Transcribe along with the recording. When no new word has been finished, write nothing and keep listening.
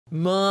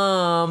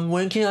Mom,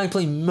 when can I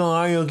play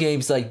Mario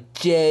games like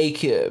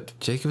Jacob?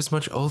 Jacob's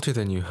much older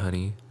than you,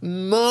 honey.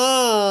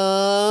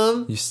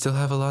 Mom! You still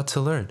have a lot to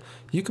learn.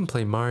 You can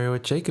play Mario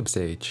at Jacob's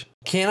age.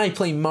 Can I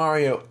play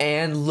Mario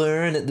and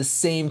learn at the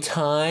same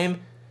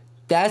time?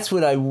 That's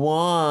what I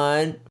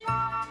want.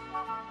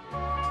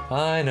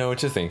 I know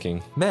what you're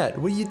thinking. Matt,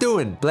 what are you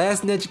doing?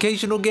 Blasting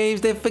educational games?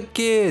 They're for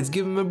kids.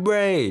 Give them a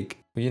break.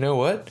 Well, you know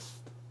what?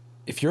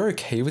 If you're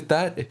okay with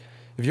that,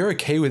 if you're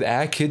okay with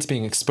our kids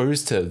being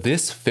exposed to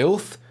this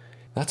filth,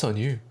 that's on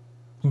you.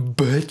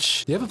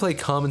 Bitch. You ever play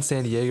Carmen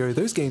Sandiego?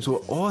 Those games were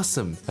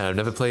awesome. I've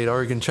never played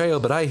Oregon Trail,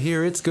 but I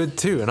hear it's good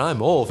too, and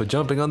I'm all for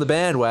jumping on the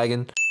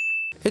bandwagon.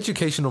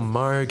 Educational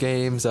Mario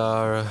games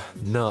are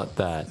not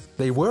that.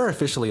 They were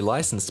officially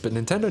licensed, but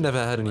Nintendo never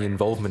had any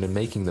involvement in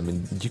making them,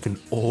 and you can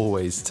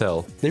always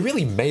tell. They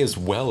really may as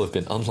well have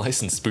been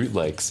unlicensed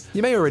bootlegs.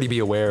 You may already be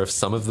aware of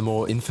some of the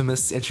more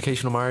infamous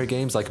educational Mario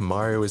games like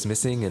Mario is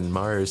Missing and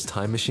Mario's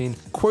Time Machine,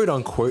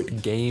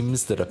 quote-unquote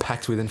games that are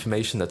packed with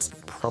information that's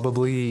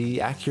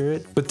probably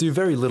accurate, but do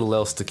very little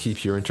else to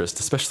keep your interest,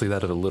 especially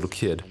that of a little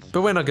kid.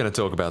 But we're not going to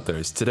talk about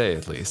those today,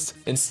 at least.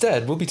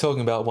 Instead, we'll be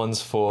talking about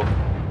ones for...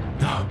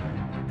 No.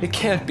 It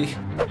can't be.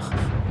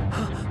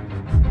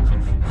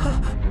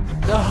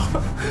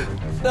 No.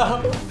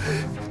 No.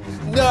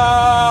 No.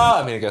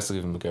 I mean, I guess I'll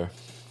give him a go.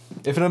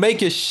 If it'll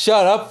make you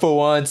shut up for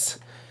once,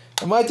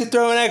 I might have to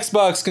throw an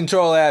Xbox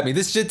controller at me.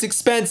 This shit's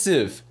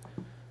expensive.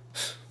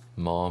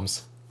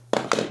 Moms.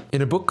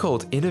 In a book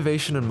called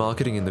Innovation and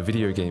Marketing in the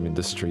Video Game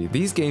Industry,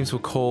 these games were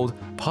called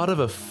part of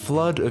a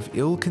flood of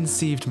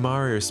ill-conceived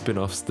Mario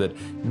spin-offs that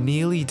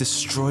nearly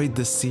destroyed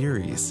the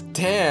series.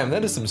 Damn,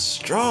 that is some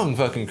strong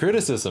fucking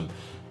criticism.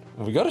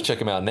 We gotta check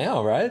them out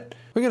now, right?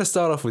 We're gonna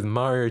start off with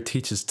Mario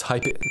Teaches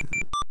Typing.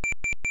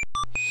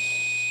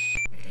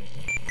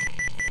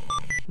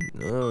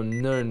 Oh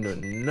no, no,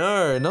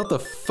 no, not the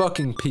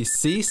fucking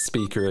PC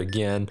speaker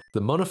again.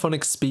 The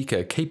monophonic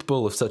speaker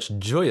capable of such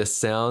joyous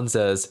sounds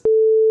as...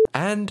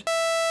 And...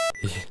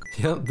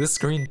 Yep, this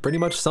screen pretty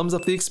much sums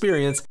up the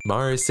experience.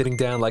 Mario's sitting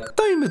down like,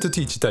 time to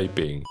teach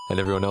typing. And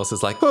everyone else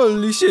is like,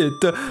 holy shit,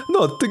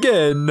 not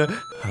again.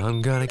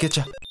 I'm gonna get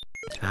ya.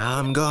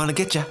 I'm gonna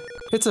get ya.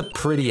 It's a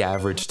pretty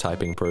average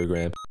typing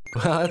program.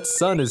 That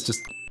son is just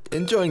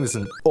enjoying this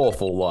an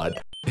awful lot.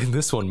 In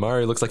this one,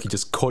 Mario looks like he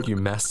just caught you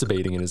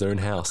masturbating in his own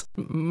house.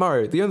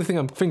 Mario, the only thing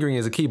I'm fingering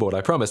is a keyboard, I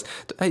promise.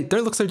 Hey,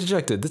 don't look so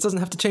dejected. This doesn't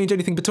have to change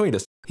anything between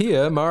us.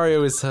 Here,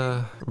 Mario is,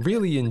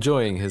 really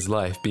enjoying his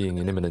life being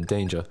in imminent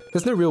danger.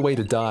 There's no real way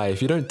to die.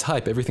 If you don't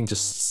type, everything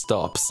just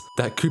stops.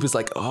 That Koopa's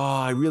like, oh,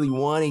 I really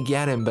want to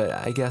get him, but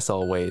I guess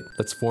I'll wait.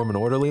 Let's form an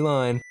orderly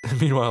line.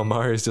 Meanwhile,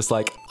 Mario's just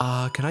like,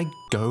 can I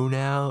go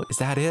now? Is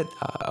that it?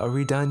 Are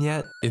we done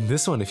yet? In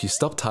this one, if you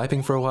stop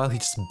typing for a while, he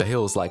just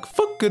bails like,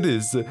 fuck it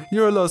is.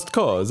 You're a lost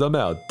cause, I'm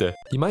out.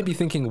 You might be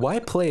thinking, why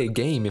play a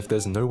game if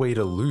there's no way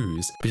to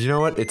lose? But you know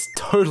what? It's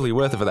totally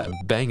worth it for that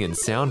banging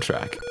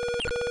soundtrack.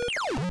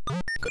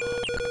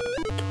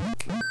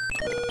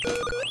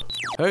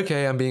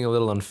 Okay, I'm being a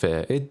little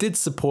unfair. It did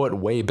support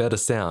way better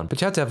sound, but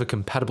you had to have a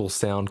compatible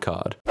sound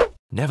card.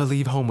 Never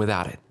leave home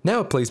without it.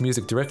 Now it plays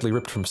music directly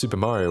ripped from Super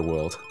Mario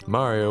World.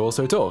 Mario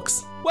also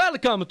talks.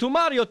 Welcome to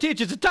Mario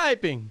Teaches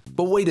Typing.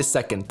 But wait a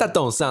second, that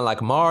don't sound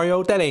like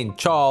Mario. That ain't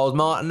Charles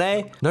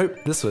Martinet. Nope,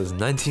 this was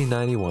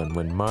 1991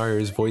 when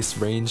Mario's voice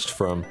ranged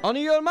from On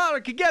your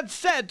mark, get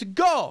set,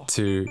 go!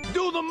 To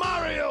Do the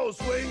Mario,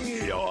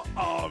 swing your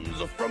arms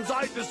from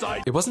side to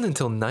side. It wasn't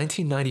until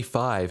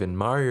 1995 in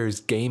Mario's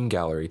Game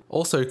Gallery,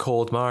 also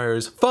called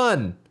Mario's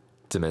Fun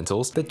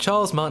Dementals, that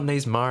Charles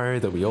Martinet's Mario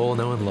that we all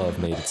know and love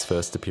made its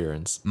first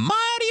appearance.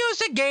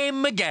 Mario's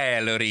Game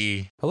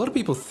Gallery. A lot of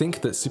people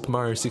think that Super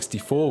Mario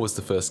 64 was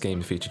the first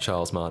game to feature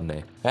Charles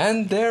Martinet.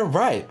 And they're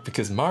right,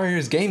 because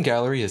Mario's Game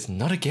Gallery is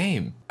not a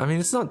game. I mean,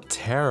 it's not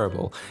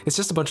terrible. It's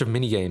just a bunch of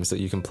mini-games that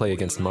you can play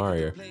against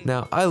Mario.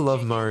 Now, I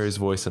love Mario's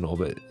voice and all,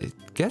 but it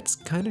gets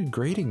kind of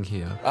grating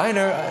here. I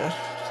know,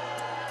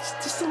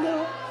 just a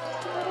little.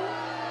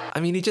 I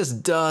mean, he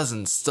just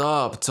doesn't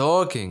stop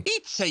talking.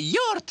 It's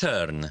your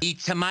turn.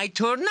 It's my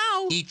turn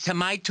now. It's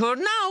my turn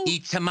now.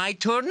 It's my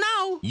turn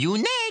now. You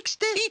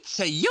next. It's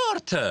your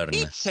turn.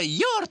 It's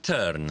your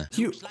turn.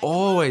 You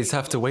always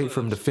have to wait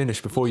for him to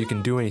finish before you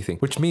can do anything,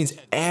 which means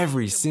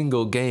every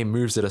single game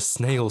moves at a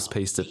snail's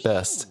pace at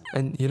best.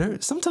 And you know,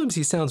 sometimes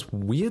he sounds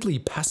weirdly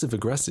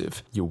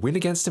passive-aggressive. You win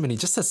against him and he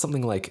just says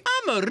something like,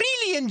 I'm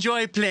really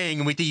enjoy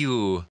playing with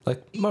you.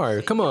 Like,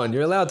 Mario, come on,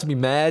 you're allowed to be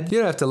mad. You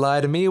don't have to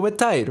lie to me, we're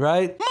tight,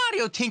 right?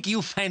 Mario think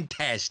you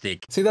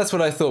fantastic. See, that's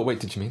what I thought. Wait,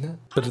 did you mean that?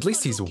 But at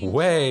least he's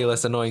way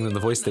less annoying than the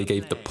voice they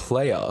gave the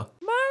player.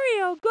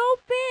 Mario, go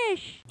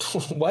fish!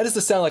 Why does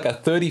this sound like a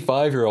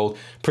 35-year-old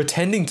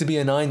pretending to be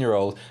a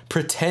 9-year-old,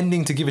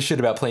 pretending to give a shit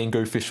about playing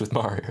Go Fish with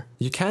Mario?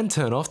 You can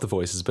turn off the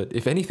voices, but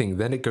if anything,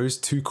 then it goes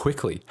too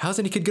quickly. How's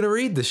any kid gonna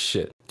read this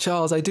shit?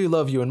 Charles, I do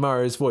love you and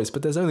Mario's voice,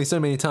 but there's only so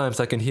many times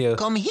I can hear,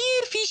 Come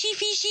here, fishy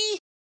fishy.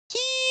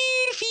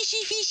 Here,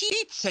 fishy fishy.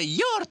 It's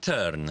your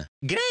turn.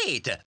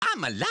 Great.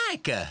 I'm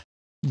like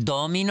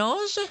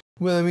dominoes.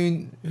 Well, I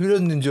mean, who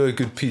doesn't enjoy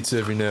good pizza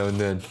every now and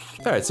then?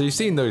 Alright, so you've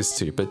seen those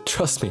two, but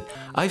trust me,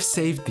 I've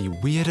saved the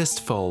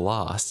weirdest for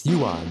last.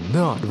 You are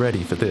not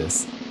ready for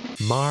this.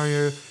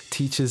 Mario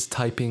teaches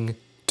typing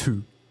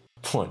 2.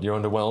 What, you're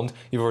underwhelmed?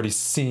 You've already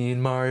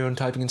seen Mario in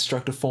typing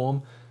instructor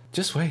form?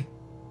 Just wait.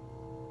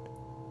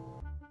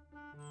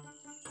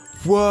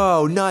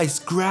 Whoa, nice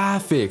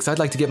graphics! I'd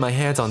like to get my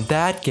hands on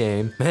that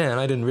game. Man,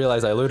 I didn't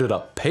realize I loaded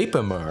up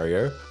Paper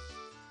Mario.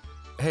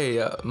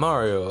 Hey,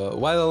 Mario,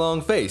 why the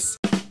long face?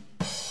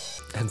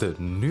 And the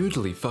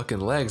noodly fucking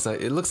legs,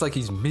 it looks like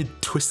he's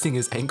mid-twisting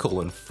his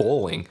ankle and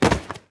falling.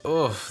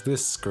 Ugh,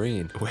 this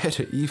screen, where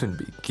to even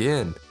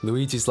begin?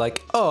 Luigi's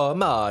like, oh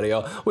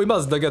Mario, we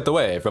must get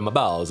away from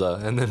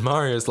Bowser. And then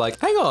Mario's like,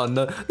 hang on,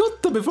 not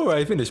before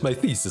I finish my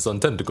thesis on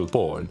tentacle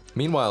porn.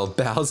 Meanwhile,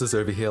 Bowser's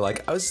over here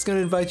like, I was just gonna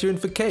invite you in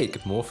for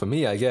cake. More for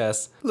me, I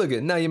guess. Look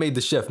now you made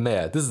the chef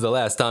mad. This is the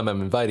last time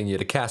I'm inviting you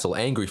to Castle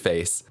Angry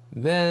Face.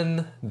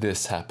 Then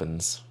this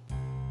happens.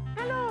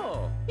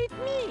 Hello, it's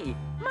me,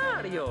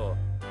 Mario.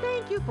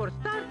 Thank you for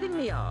starting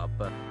me up.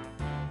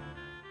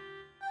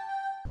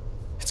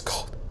 It's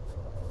cold.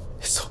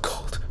 It's so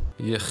cold.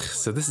 Yuck,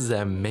 so this is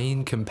our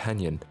main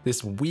companion.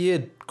 This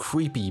weird,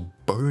 creepy,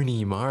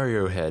 bony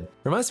Mario head.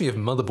 Reminds me of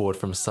Motherboard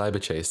from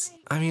Cyber Chase.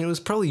 I mean, it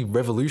was probably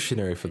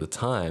revolutionary for the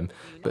time,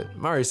 but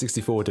Mario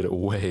 64 did it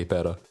way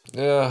better.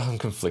 I'm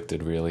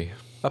conflicted, really.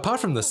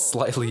 Apart from the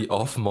slightly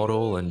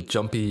off-model and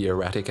jumpy,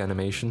 erratic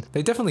animation,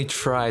 they definitely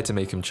try to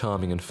make him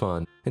charming and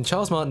fun. And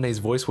Charles Martinet's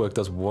voice work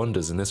does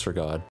wonders in this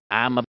regard.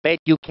 I'ma bet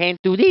you can't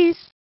do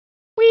this.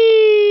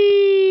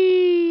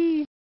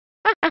 Whee!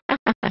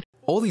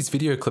 All these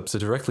video clips are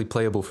directly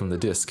playable from the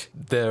disc.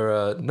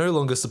 They're no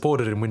longer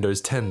supported in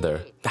Windows 10 though.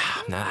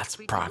 That's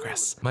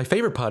progress. My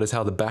favorite part is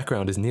how the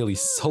background is nearly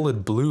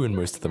solid blue in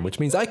most of them,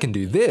 which means I can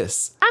do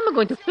this. I'm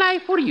going to fly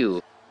for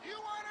you.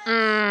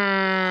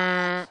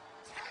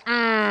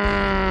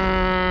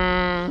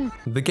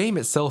 The game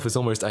itself is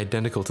almost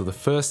identical to the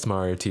first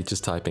Mario teaches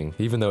typing,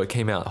 even though it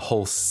came out a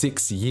whole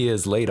 6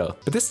 years later.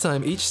 But this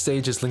time, each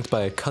stage is linked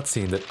by a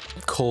cutscene that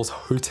calls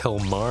Hotel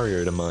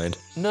Mario to mind.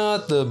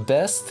 Not the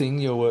best thing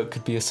your work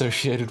could be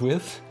associated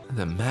with.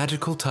 The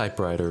magical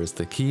typewriter is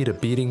the key to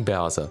beating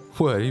Bowser.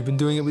 What, you've been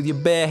doing it with your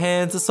bare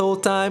hands this whole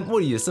time?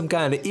 What are you, some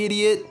kind of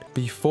idiot?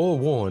 Be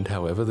forewarned,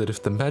 however, that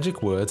if the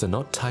magic words are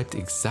not typed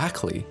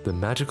exactly, the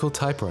magical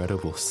typewriter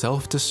will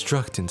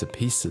self-destruct into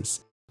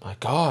pieces. My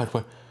god,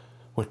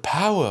 what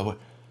power,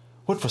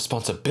 what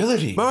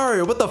responsibility?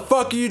 Mario, what the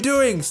fuck are you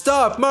doing?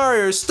 Stop,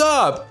 Mario,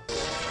 stop!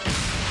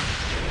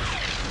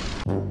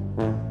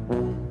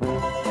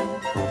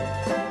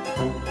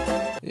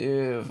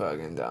 You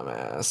fucking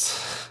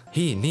dumbass.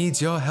 He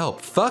needs your help.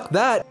 Fuck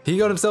that! He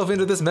got himself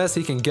into this mess,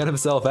 he can get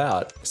himself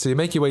out. So you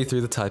make your way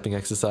through the typing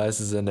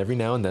exercises and every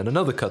now and then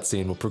another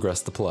cutscene will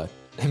progress the plot.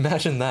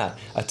 Imagine that,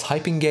 a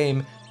typing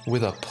game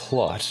with a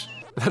plot.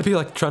 That'd be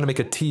like trying to make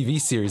a TV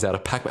series out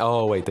of Pac-Man.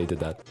 Oh wait, they did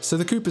that. So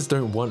the Koopas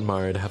don't want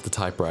Mario to have the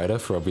typewriter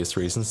for obvious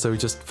reasons, so he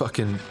just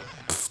fucking...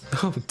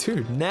 Oh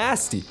dude,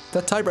 nasty.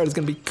 That typewriter's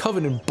gonna be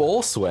covered in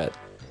ball sweat.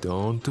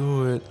 Don't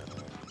do it.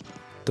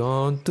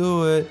 Don't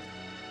do it.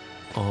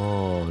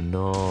 Oh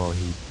no,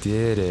 he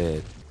did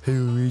it. Hey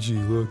Luigi,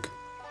 look.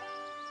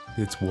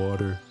 It's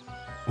water.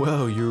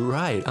 Whoa, you're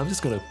right. I'm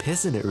just gonna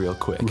piss in it real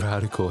quick.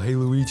 Radical. Hey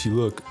Luigi,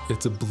 look.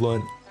 It's a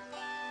blunt.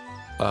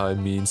 I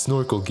mean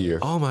snorkel gear.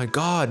 Oh my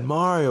god,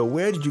 Mario,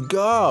 where did you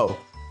go?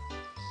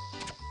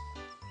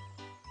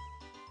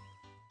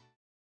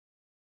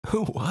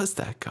 Who was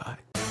that guy?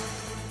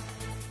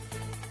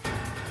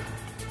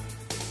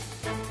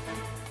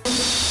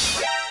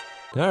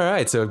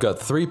 Alright, so I've got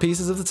 3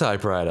 pieces of the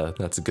typewriter.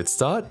 That's a good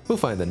start. We'll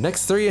find the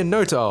next 3 in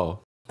no time.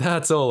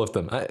 That's all of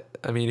them.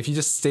 I mean, if you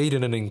just stayed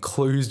in an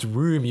enclosed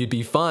room, you'd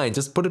be fine.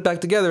 Just put it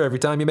back together every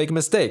time you make a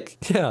mistake.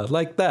 Yeah,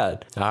 like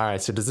that.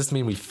 Alright, so does this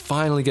mean we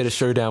finally get a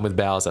showdown with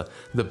Bowser?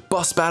 The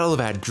boss battle of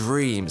our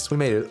dreams. We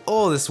made it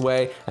all this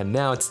way, and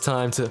now it's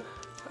time to,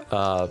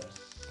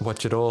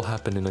 watch it all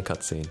happen in a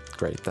cutscene.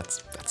 Great,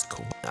 that's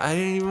cool. I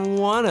didn't even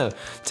want to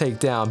take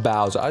down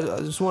Bowser. I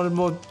just wanted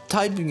more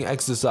typing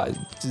exercise.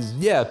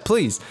 Yeah,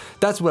 please.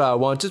 That's what I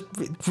want. Just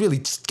really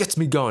just gets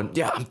me going.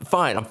 Yeah, I'm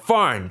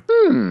fine.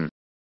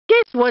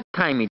 Guess what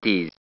time it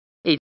is?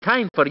 It's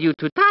time for you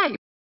to type.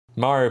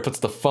 Mario puts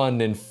the fun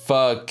in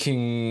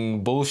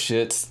fucking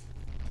bullshit.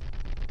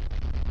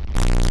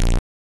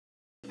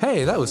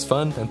 Hey, that was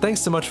fun, and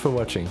thanks so much for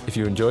watching. If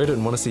you enjoyed it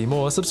and want to see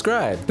more,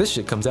 subscribe. This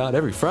shit comes out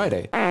every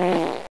Friday.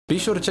 Be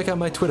sure to check out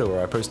my Twitter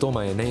where I post all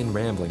my inane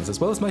ramblings, as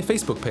well as my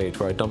Facebook page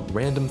where I dump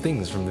random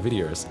things from the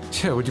videos.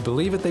 Yeah, would you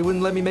believe it? They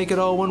wouldn't let me make it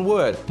all one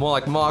word. More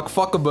like Mark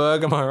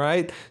Zuckerberg, am I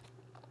right?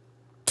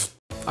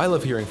 I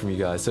love hearing from you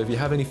guys, so if you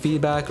have any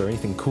feedback or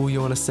anything cool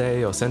you want to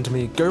say or send to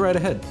me, go right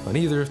ahead on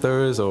either of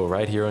those or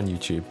right here on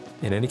YouTube.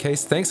 In any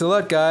case, thanks a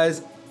lot,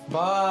 guys.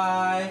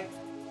 Bye!